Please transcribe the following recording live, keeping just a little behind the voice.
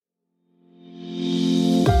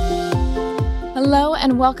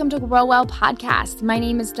and welcome to Grow Well Podcast. My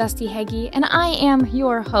name is Dusty Heggie, and I am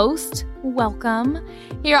your host. Welcome.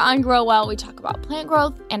 Here on Grow Well, we talk about plant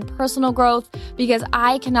growth and personal growth because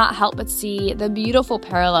I cannot help but see the beautiful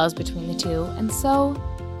parallels between the two. And so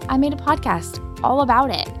I made a podcast all about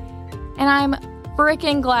it. And I'm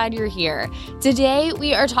freaking glad you're here. Today,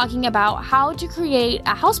 we are talking about how to create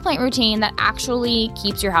a houseplant routine that actually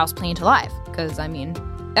keeps your houseplant alive. Because,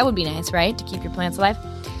 that would be nice, right? To keep your plants alive.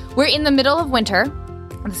 We're in the middle of winter.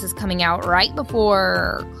 This is coming out right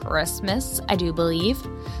before Christmas, I do believe.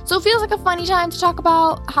 So it feels like a funny time to talk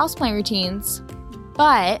about houseplant routines.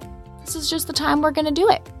 But this is just the time we're going to do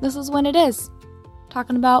it. This is when it is.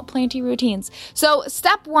 Talking about planty routines. So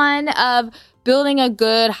step one of building a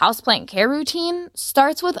good houseplant care routine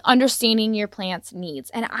starts with understanding your plant's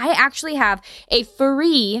needs. And I actually have a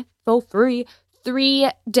free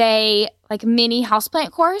 3-day mini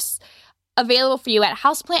houseplant course available for you at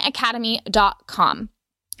houseplantacademy.com.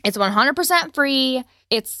 It's 100% free.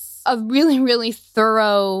 It's a really, really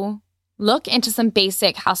thorough look into some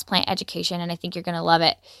basic houseplant education, and I think you're going to love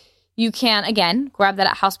it. You can, again, grab that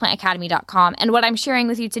at houseplantacademy.com. And what I'm sharing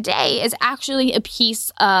with you today is actually a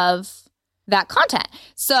piece of that content.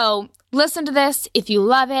 So listen to this. If you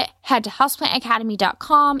love it, head to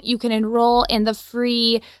houseplantacademy.com. You can enroll in the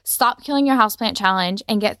free Stop Killing Your Houseplant Challenge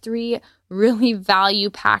and get 3 really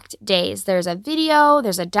value-packed days. There's a video,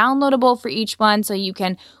 there's a downloadable for each one, so you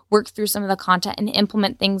can work through some of the content and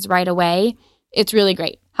implement things right away. It's really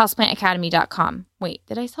great. houseplantacademy.com. Wait,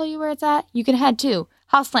 did I tell you where it's at? You can head to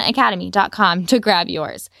houseplantacademy.com to grab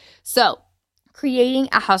yours. So, creating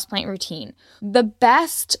a houseplant routine. The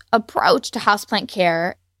best approach to houseplant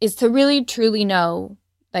care is to really truly know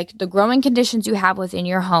the growing conditions you have within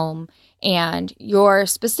your home and your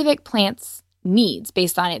specific plant's needs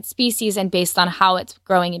based on its species and based on how it's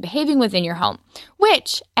growing and behaving within your home,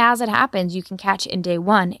 which, as it happens, you can catch in day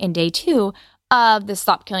 1 and day 2 of the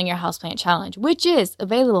Stop Killing Your Houseplant Challenge, which is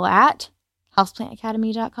available at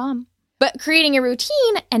houseplantacademy.com. But creating a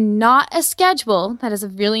routine and not a schedule, that is a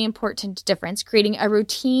really important difference. Creating a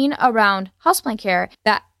routine around houseplant care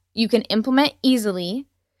that you can implement easily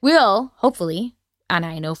will, hopefully, and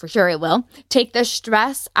I know for sure it will, take the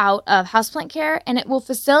stress out of houseplant care, and it will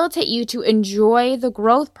facilitate you to enjoy the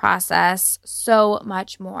growth process so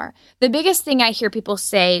much more. The biggest thing I hear people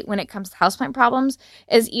say when it comes to houseplant problems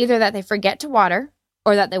is either that they forget to water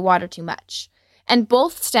or that they water too much. And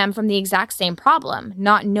both stem from the exact same problem,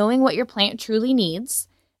 not knowing what your plant truly needs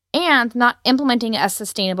and not implementing a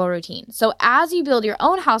sustainable routine. So as you build your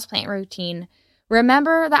own houseplant routine,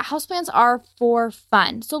 remember that houseplants are for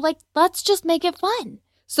fun. So let's just make it fun.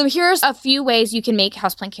 So here's a few ways you can make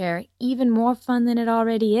houseplant care even more fun than it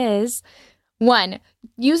already is. 1,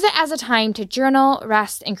 use it as a time to journal,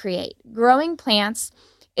 rest, and create. Growing plants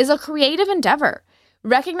is a creative endeavor.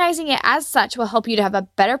 Recognizing it as such will help you to have a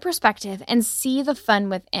better perspective and see the fun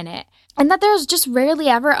within it. And that there's just rarely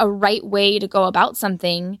ever a right way to go about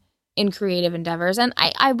something in creative endeavors. And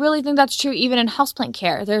I really think that's true even in houseplant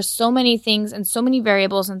care. There's so many things and so many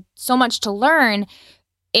variables and so much to learn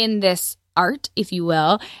in this art, if you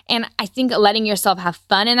will. And I think letting yourself have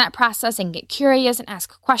fun in that process and get curious and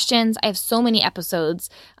ask questions. I have so many episodes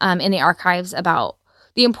in the archives about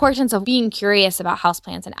the importance of being curious about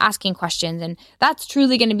houseplants and asking questions. And that's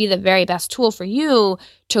truly going to be the very best tool for you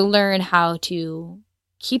to learn how to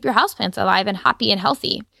keep your houseplants alive and happy and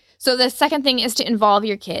healthy. So the second thing is to involve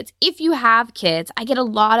your kids. If you have kids, I get a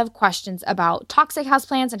lot of questions about toxic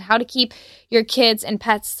houseplants and how to keep your kids and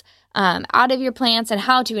pets out of your plants and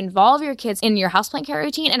how to involve your kids in your houseplant care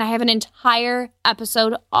routine. And I have an entire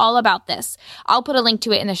episode all about this. I'll put a link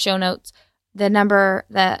to it in the show notes. The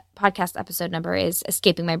podcast episode number is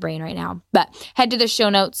escaping my brain right now. But head to the show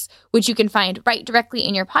notes, which you can find right directly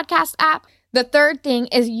in your podcast app. The third thing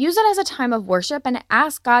is use it as a time of worship and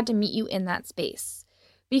ask God to meet you in that space.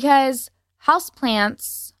 Because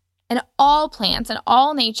houseplants and all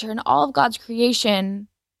nature and all of God's creation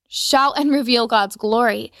shout and reveal God's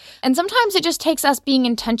glory. And sometimes it just takes us being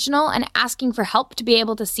intentional and asking for help to be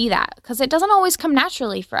able to see that, because it doesn't always come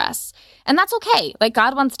naturally for us. And that's okay.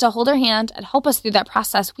 God wants to hold our hand and help us through that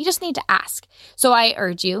process. We just need to ask. So I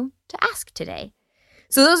urge you to ask today.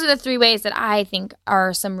 So those are the 3 ways that I think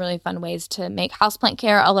are some really fun ways to make houseplant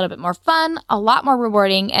care a little bit more fun, a lot more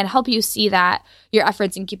rewarding, and help you see that your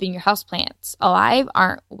efforts in keeping your houseplants alive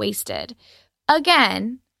aren't wasted.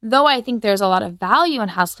 Again, though I think there's a lot of value in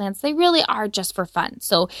houseplants, they really are just for fun.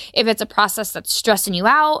 So if it's a process that's stressing you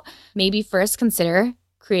out, maybe first consider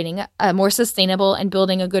creating a more sustainable and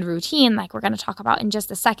building a good routine like we're going to talk about in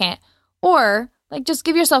just a second. Or Like, just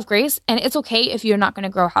give yourself grace, and it's okay if you're not going to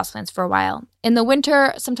grow houseplants for a while. In the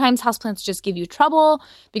winter, sometimes houseplants just give you trouble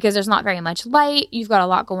because there's not very much light. You've got a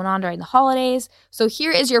lot going on during the holidays. So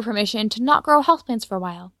here is your permission to not grow houseplants for a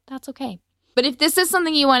while. That's okay. But if this is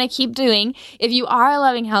something you want to keep doing, if you are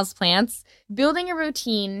loving houseplants, building a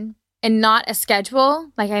routine and not a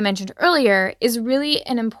schedule, like I mentioned earlier, is really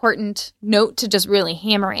an important note to just really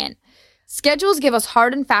hammer in. Schedules give us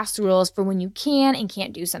hard and fast rules for when you can and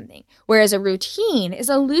can't do something, whereas a routine is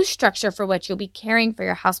a loose structure for what you'll be caring for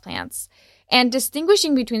your houseplants. And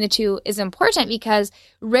distinguishing between the two is important because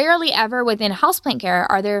rarely ever within houseplant care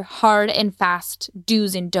are there hard and fast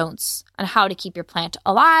do's and don'ts on how to keep your plant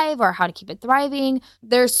alive or how to keep it thriving.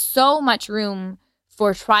 There's so much room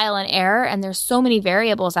for trial and error, and there's so many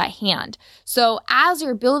variables at hand. So as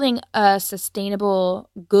you're building a sustainable,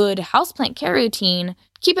 good houseplant care routine,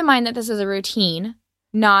 keep in mind that this is a routine,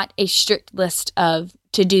 not a strict list of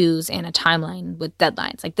to-dos and a timeline with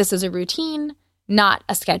deadlines. Like, this is a routine, not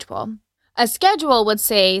a schedule. A schedule would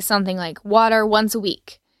say something like water once a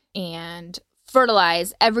week and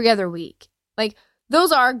fertilize every other week. Like,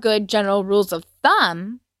 those are good general rules of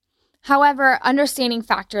thumb. However, understanding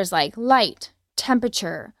factors like light,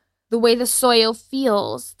 temperature, the way the soil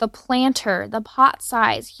feels, the planter, the pot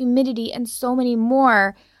size, humidity, and so many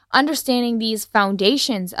more, understanding these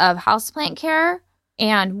foundations of houseplant care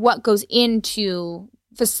and what goes into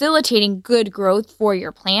facilitating good growth for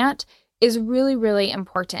your plant is really, really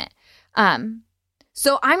important.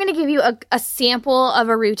 So I'm going to give you a sample of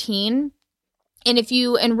a routine. And if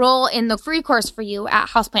you enroll in the free course for you at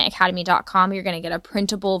houseplantacademy.com, you're going to get a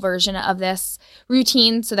printable version of this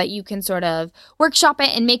routine so that you can sort of workshop it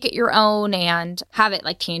and make it your own and have it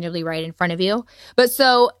like tangibly right in front of you. But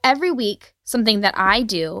so every week, something that I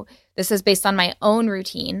do, this is based on my own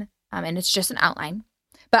routine, and it's just an outline,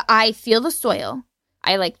 but I feel the soil.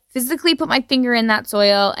 I like physically put my finger in that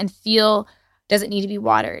soil and feel, does it need to be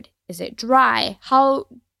watered? Is it dry? How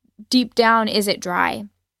deep down is it dry?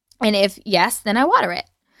 And if yes, then I water it.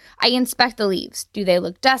 I inspect the leaves. Do they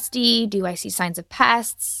look dusty? Do I see signs of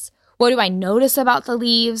pests? What do I notice about the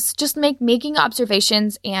leaves? Just making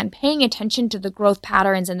observations and paying attention to the growth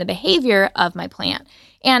patterns and the behavior of my plant.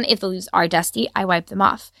 And if the leaves are dusty, I wipe them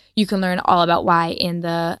off. You can learn all about why in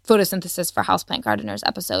the Photosynthesis for Houseplant Gardeners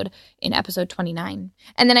episode in episode 29.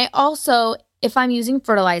 And then I also, if I'm using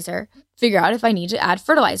fertilizer, figure out if I need to add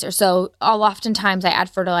fertilizer. So oftentimes I add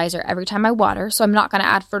fertilizer every time I water. So I'm not going to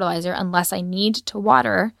add fertilizer unless I need to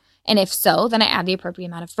water. And if so, then I add the appropriate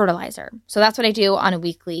amount of fertilizer. So that's what I do on a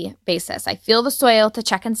weekly basis. I feel the soil to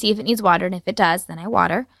check and see if it needs water. And if it does, then I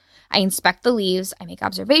water. I inspect the leaves. I make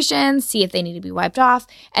observations, see if they need to be wiped off.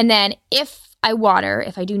 And then if I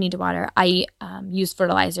do need to water, I use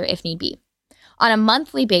fertilizer if need be. On a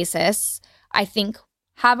monthly basis, I think,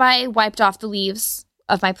 have I wiped off the leaves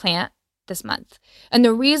of my plant this month? And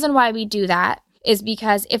the reason why we do that is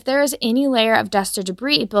because if there is any layer of dust or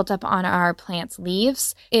debris built up on our plant's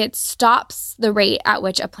leaves, it stops the rate at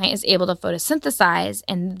which a plant is able to photosynthesize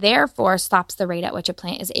and therefore stops the rate at which a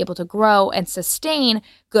plant is able to grow and sustain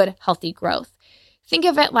good, healthy growth. Think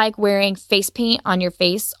of it like wearing face paint on your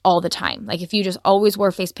face all the time. Like if you just always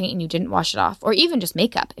wore face paint and you didn't wash it off, or even just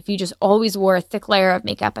makeup. If you just always wore a thick layer of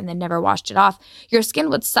makeup and then never washed it off, your skin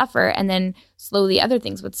would suffer and then slowly other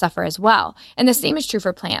things would suffer as well. And the same is true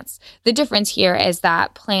for plants. The difference here is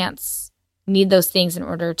that plants need those things in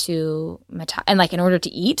order to in order to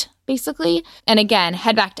eat, basically. And again,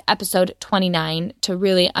 head back to episode 29 to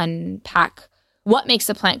really unpack what makes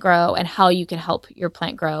a plant grow and how you can help your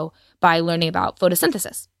plant grow by learning about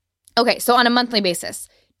photosynthesis. Okay, so on a monthly basis,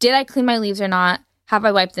 did I clean my leaves or not? Have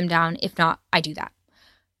I wiped them down? If not, I do that.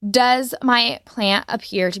 Does my plant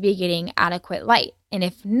appear to be getting adequate light? And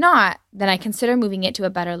if not, then I consider moving it to a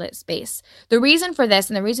better lit space. The reason for this,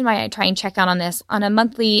 and the reason why I try and check out on this on a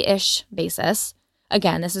monthly-ish basis,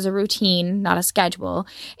 again, this is a routine, not a schedule,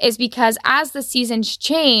 is because as the seasons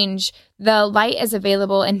change, the light is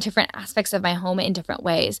available in different aspects of my home in different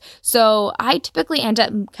ways. So I typically end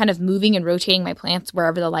up kind of moving and rotating my plants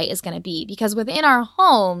wherever the light is going to be, because within our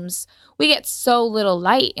homes, we get so little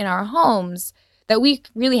light in our homes that we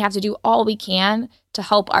really have to do all we can to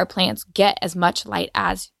help our plants get as much light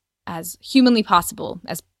as humanly possible,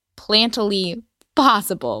 as plantily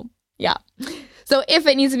possible. Yeah. So if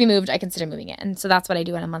it needs to be moved, I consider moving it. And so that's what I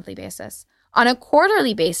do on a monthly basis. On a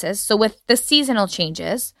quarterly basis, so with the seasonal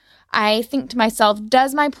changes, I think to myself,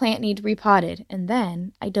 does my plant need repotted? And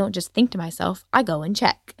then I don't just think to myself, I go and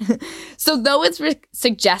check. So though it's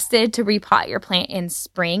suggested to repot your plant in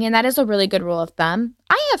spring, and that is a really good rule of thumb,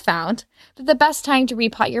 I have found that the best time to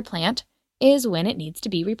repot your plant is when it needs to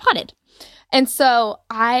be repotted. And so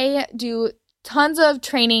I do tons of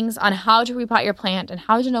trainings on how to repot your plant and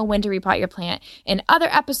how to know when to repot your plant. In other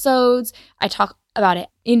episodes, I talk about it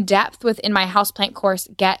in depth within my houseplant course,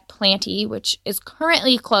 Get Planty, which is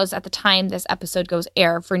currently closed at the time this episode goes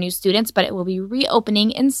air for new students, but it will be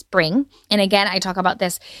reopening in spring. And again, I talk about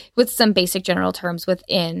this with some basic general terms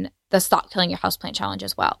within the Stop Killing Your Houseplant Challenge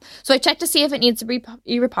as well. So I check to see if it needs to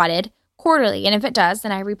be repotted quarterly. And if it does,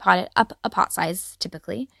 then I repot it up a pot size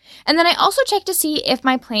typically. And then I also check to see if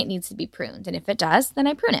my plant needs to be pruned. And if it does, then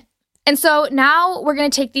I prune it. And so now we're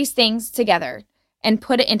going to take these things together and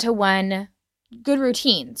put it into one good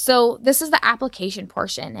routine. So this is the application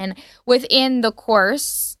portion. And within the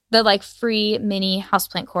course, the free mini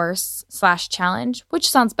houseplant course / challenge, which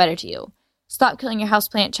sounds better to you? Stop Killing Your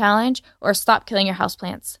Houseplant Challenge or Stop Killing Your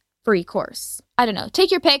Houseplants free course? I don't know.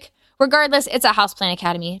 Take your pick. Regardless, it's at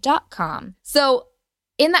houseplantacademy.com. So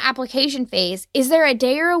in the application phase, is there a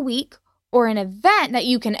day or a week or an event that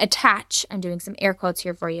you can attach, I'm doing some air quotes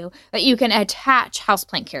here for you, that you can attach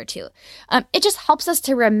houseplant care to? It just helps us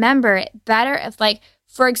to remember it better if,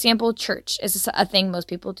 for example, church is a thing most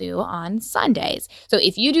people do on Sundays. So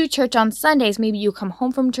if you do church on Sundays, maybe you come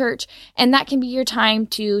home from church and that can be your time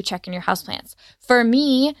to check in your houseplants. For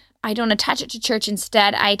me, I don't attach it to church.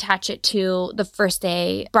 Instead, I attach it to the first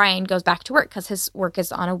day Brian goes back to work because his work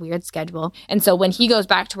is on a weird schedule. And so when he goes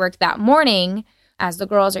back to work that morning, as the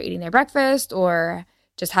girls are eating their breakfast or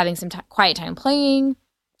just having some quiet time playing,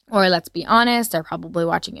 or let's be honest, they're probably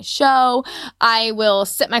watching a show, I will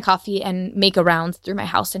sip my coffee and make a round through my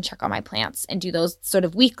house and check on my plants and do those sort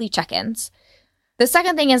of weekly check-ins. The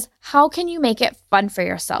second thing is, how can you make it fun for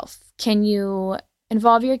yourself? Can you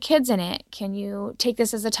involve your kids in it? Can you take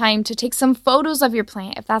this as a time to take some photos of your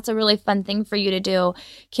plant if that's a really fun thing for you to do?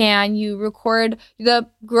 Can you record the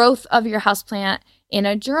growth of your houseplant in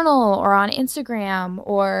a journal or on Instagram?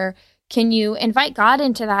 Or can you invite God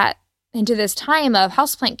into this time of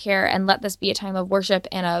houseplant care and let this be a time of worship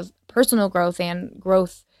and of personal growth and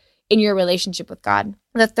growth in your relationship with God?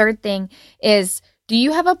 The third thing is, do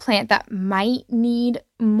you have a plant that might need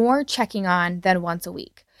more checking on than once a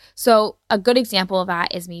week? So a good example of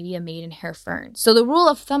that is maybe a maidenhair fern. So the rule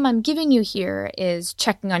of thumb I'm giving you here is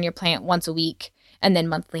checking on your plant once a week and then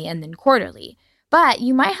monthly and then quarterly. But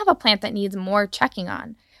you might have a plant that needs more checking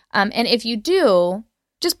on. And if you do,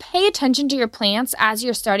 just pay attention to your plants as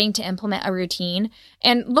you're starting to implement a routine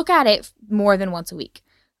and look at it more than once a week.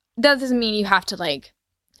 That doesn't mean you have to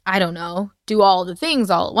do all the things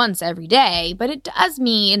all at once every day, but it does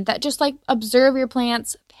mean that just observe your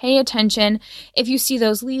plants, pay attention. If you see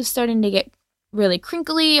those leaves starting to get really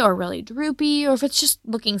crinkly or really droopy, or if it's just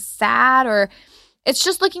looking sad, or it's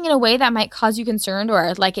just looking in a way that might cause you concern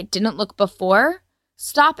or like it didn't look before,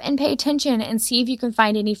 stop and pay attention and see if you can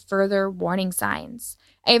find any further warning signs.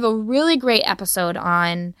 I have a really great episode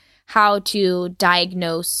on how to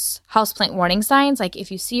diagnose houseplant warning signs. Like if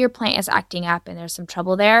you see your plant is acting up and there's some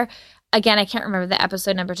trouble there. Again, I can't remember the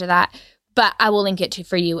episode number to that, but I will link it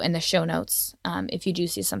for you in the show notes if you do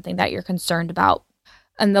see something that you're concerned about.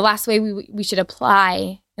 And the last way we should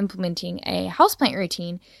apply implementing a houseplant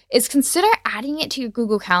routine is consider adding it to your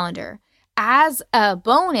Google Calendar. As a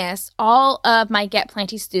bonus, all of my Get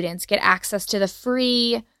Planty students get access to the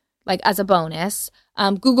free, as a bonus,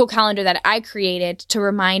 Google Calendar that I created to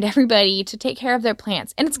remind everybody to take care of their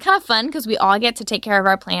plants. And it's kind of fun because we all get to take care of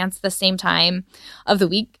our plants the same time of the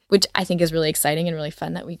week, which I think is really exciting and really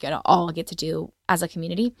fun that we all get to do as a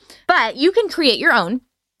community. But you can create your own,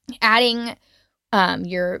 adding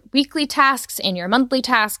your weekly tasks and your monthly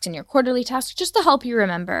tasks and your quarterly tasks just to help you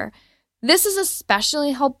remember. This is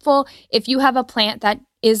especially helpful if you have a plant that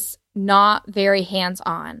is not very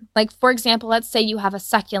hands-on. For example, let's say you have a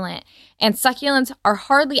succulent, and succulents are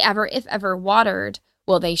hardly ever, if ever, watered.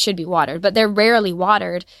 Well, they should be watered, but they're rarely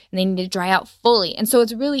watered, and they need to dry out fully. And so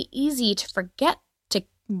it's really easy to forget to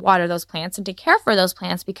water those plants and to care for those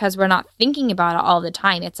plants because we're not thinking about it all the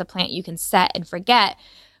time. It's a plant you can set and forget.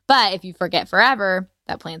 But if you forget forever,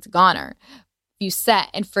 that plant's a goner. If you set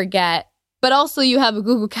and forget, but also you have a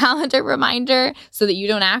Google Calendar reminder so that you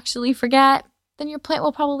don't actually forget, then your plant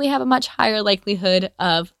will probably have a much higher likelihood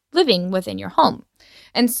of living within your home.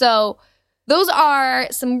 And so those are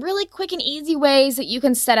some really quick and easy ways that you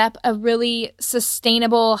can set up a really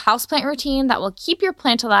sustainable houseplant routine that will keep your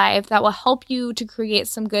plant alive, that will help you to create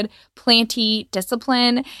some good planty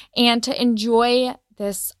discipline and to enjoy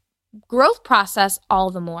this growth process all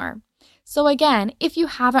the more. So again, if you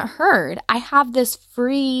haven't heard, I have this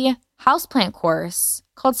free houseplant course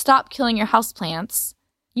called Stop Killing Your Houseplants.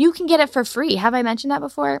 You can get it for free. Have I mentioned that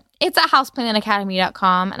before? It's at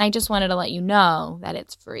houseplantacademy.com, and I just wanted to let you know that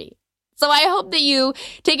it's free. So I hope that you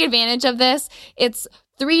take advantage of this. It's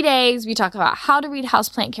 3 days. We talk about how to read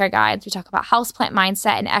houseplant care guides. We talk about houseplant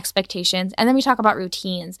mindset and expectations. And then we talk about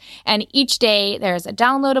routines. And each day there's a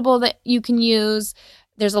downloadable that you can use.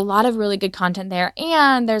 There's a lot of really good content there.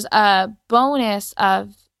 And there's a bonus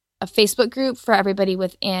of a Facebook group for everybody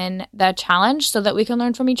within the challenge so that we can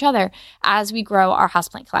learn from each other as we grow our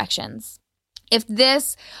houseplant collections. If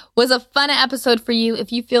this was a fun episode for you,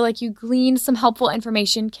 if you feel like you gleaned some helpful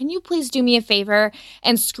information, can you please do me a favor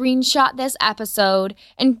and screenshot this episode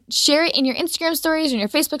and share it in your Instagram stories and your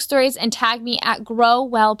Facebook stories and tag me at Grow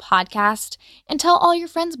Well Podcast and tell all your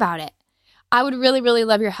friends about it. I would really, really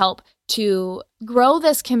love your help to grow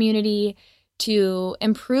this community, to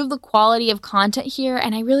improve the quality of content here.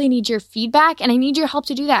 And I really need your feedback and I need your help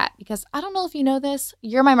to do that because I don't know if you know this,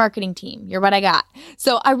 you're my marketing team. You're what I got.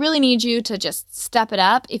 So I really need you to just step it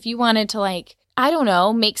up. If you wanted to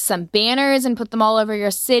make some banners and put them all over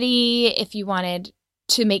your city, if you wanted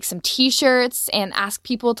to make some t-shirts and ask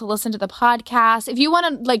people to listen to the podcast, if you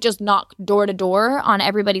want to just knock door to door on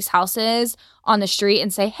everybody's houses on the street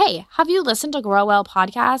and say, hey, have you listened to Grow Well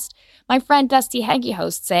Podcast? My friend Dusty Heggie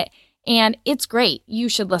hosts it. And it's great. You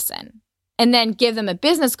should listen. And then give them a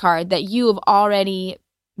business card that you have already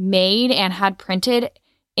made and had printed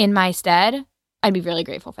in my stead. I'd be really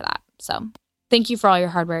grateful for that. So thank you for all your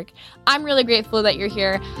hard work. I'm really grateful that you're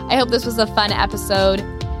here. I hope this was a fun episode.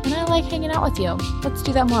 And I like hanging out with you. Let's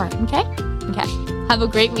do that more. Okay? Okay. Have a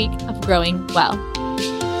great week of growing well.